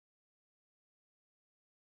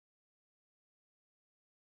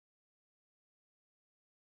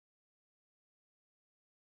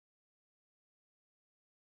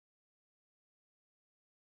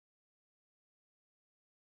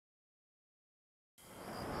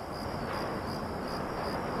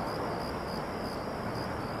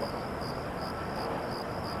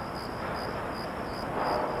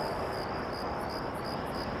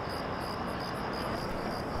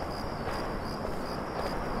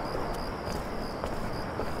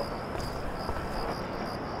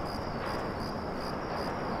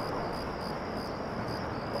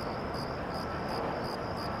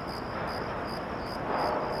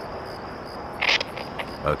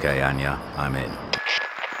Okay, Anya, I'm in.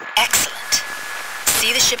 Excellent.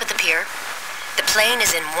 See the ship at the pier? The plane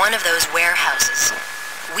is in one of those warehouses.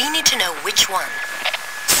 We need to know which one.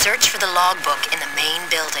 Search for the logbook in the main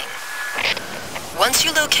building. Once you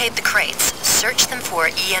locate the crates, search them for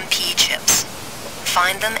EMP chips.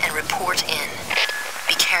 Find them and report in.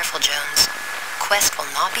 Be careful, Jones. Quest will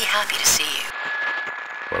not be happy to see you.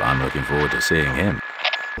 Well, I'm looking forward to seeing him.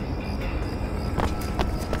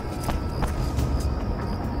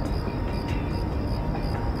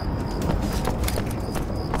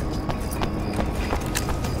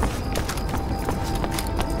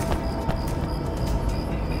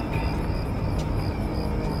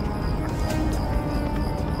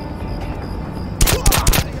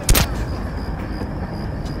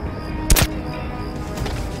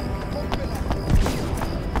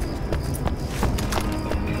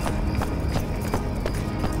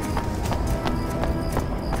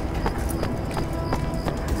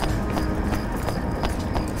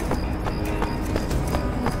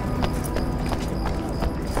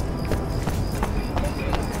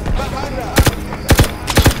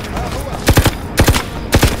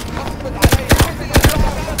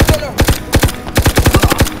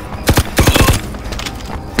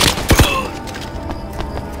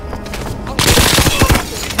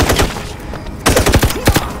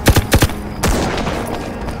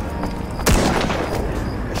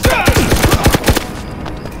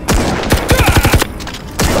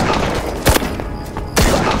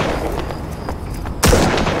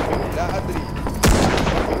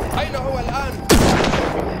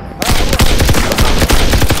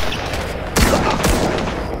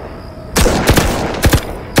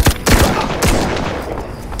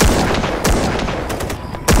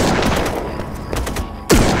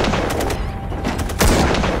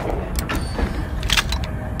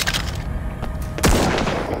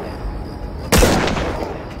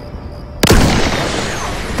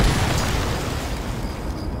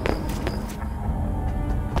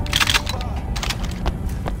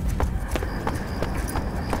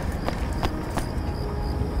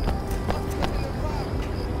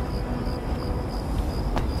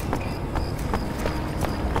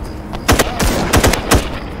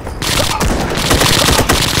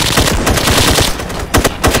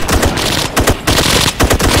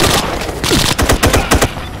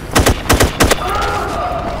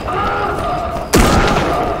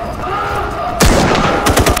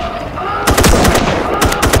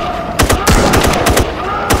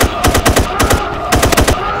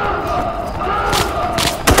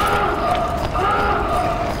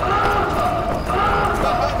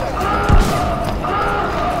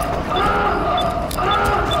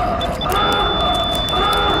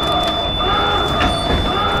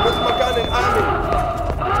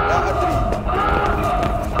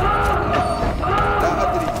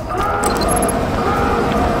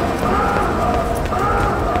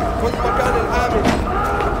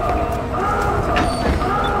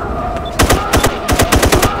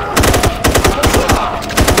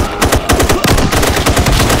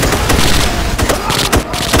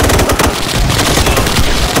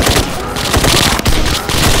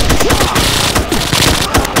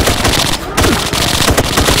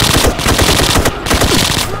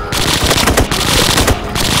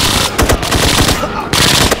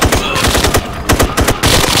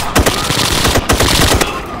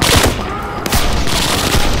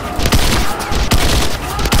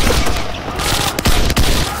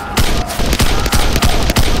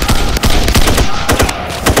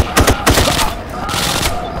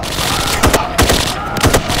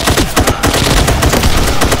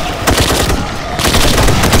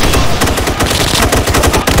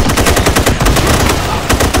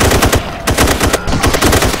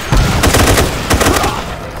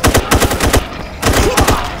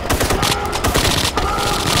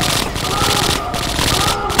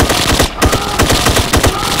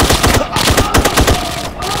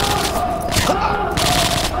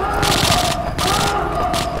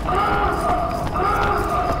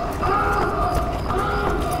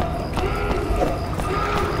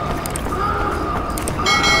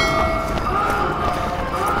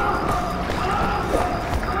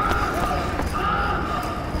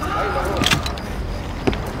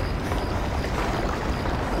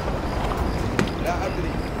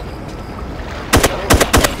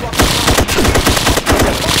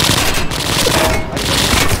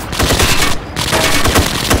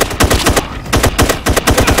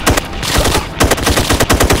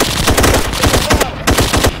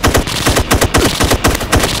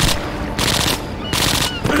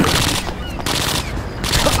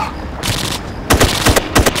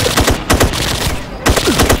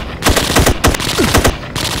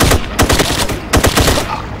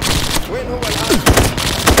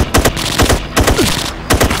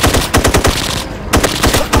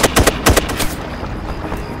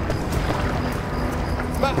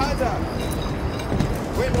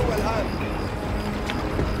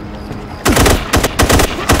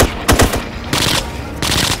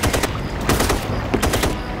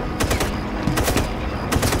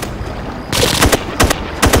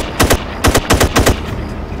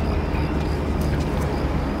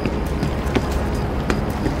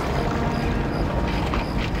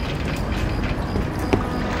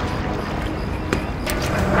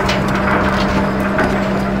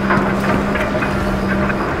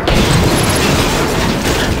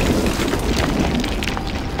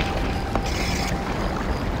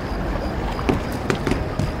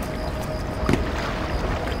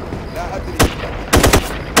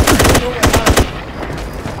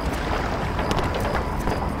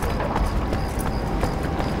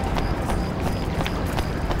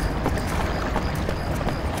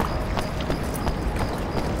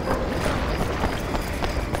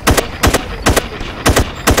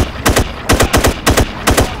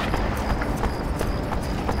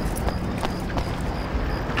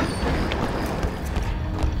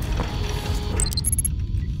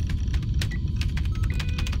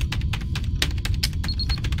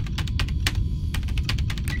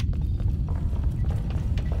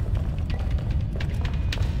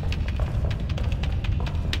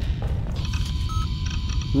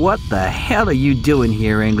 What the hell are you doing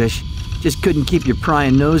here, English? Just couldn't keep your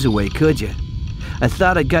prying nose away, could you? I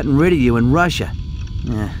thought I'd gotten rid of you in Russia.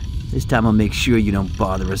 This time I'll make sure you don't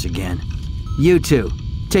bother us again. You two,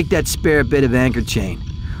 take that spare bit of anchor chain.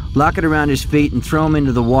 Lock it around his feet and throw him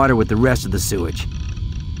into the water with the rest of the sewage.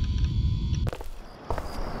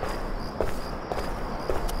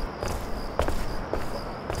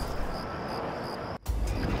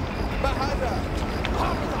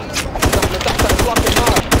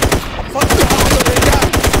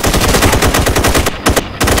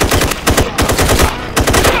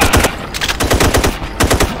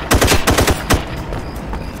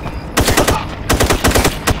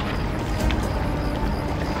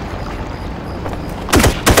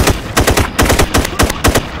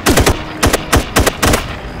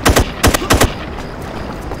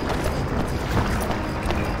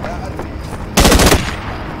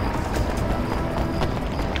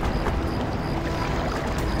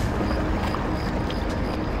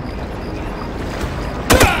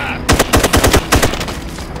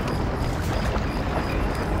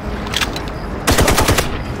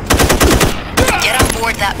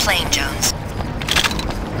 That plane, Jones.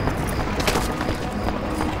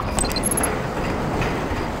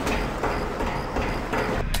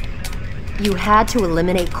 You had to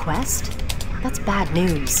eliminate Quest? That's bad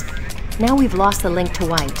news. Now we've lost the link to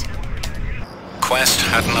White. Quest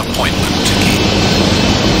had an appointment.